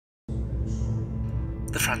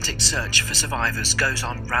The frantic search for survivors goes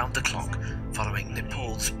on round the clock following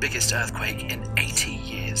Nepal's biggest earthquake in 80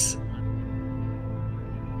 years. Okay,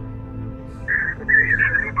 if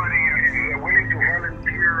anybody is willing to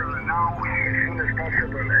volunteer now as soon as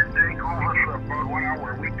possible and take over for about 1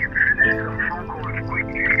 hour, we can finish the phone calls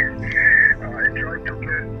quickly and try to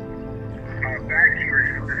get back here as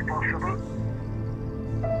soon as possible.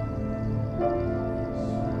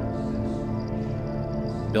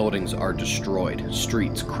 Buildings are destroyed,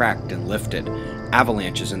 streets cracked and lifted,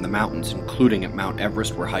 avalanches in the mountains, including at Mount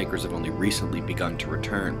Everest where hikers have only recently begun to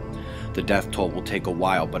return. The death toll will take a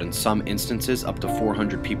while, but in some instances up to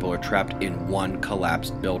 400 people are trapped in one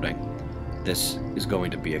collapsed building. This is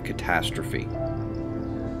going to be a catastrophe.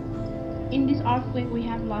 In this earthquake, we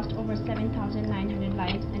have lost over 7,900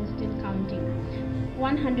 lives and still counting.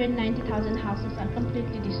 190,000 houses are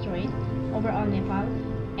completely destroyed overall Nepal,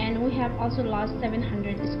 and we have also lost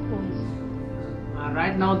 700 schools.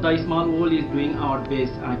 Right now, the small world is doing our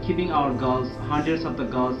best, keeping our girls, hundreds of the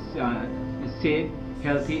girls, safe,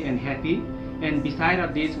 healthy, and happy. And beside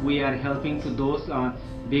of this, we are helping to those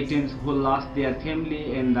victims who lost their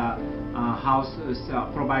family and house,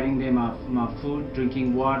 providing them food,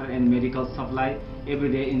 drinking water, and medical supply every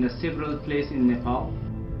day in the several places in Nepal.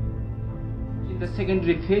 In the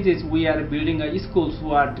secondary phases, we are building schools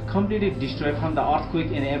who are completely destroyed from the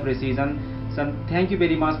earthquake in every season. So thank you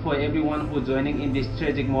very much for everyone who is joining in this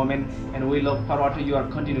tragic moment, and we look forward to your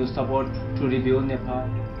continued support to rebuild Nepal.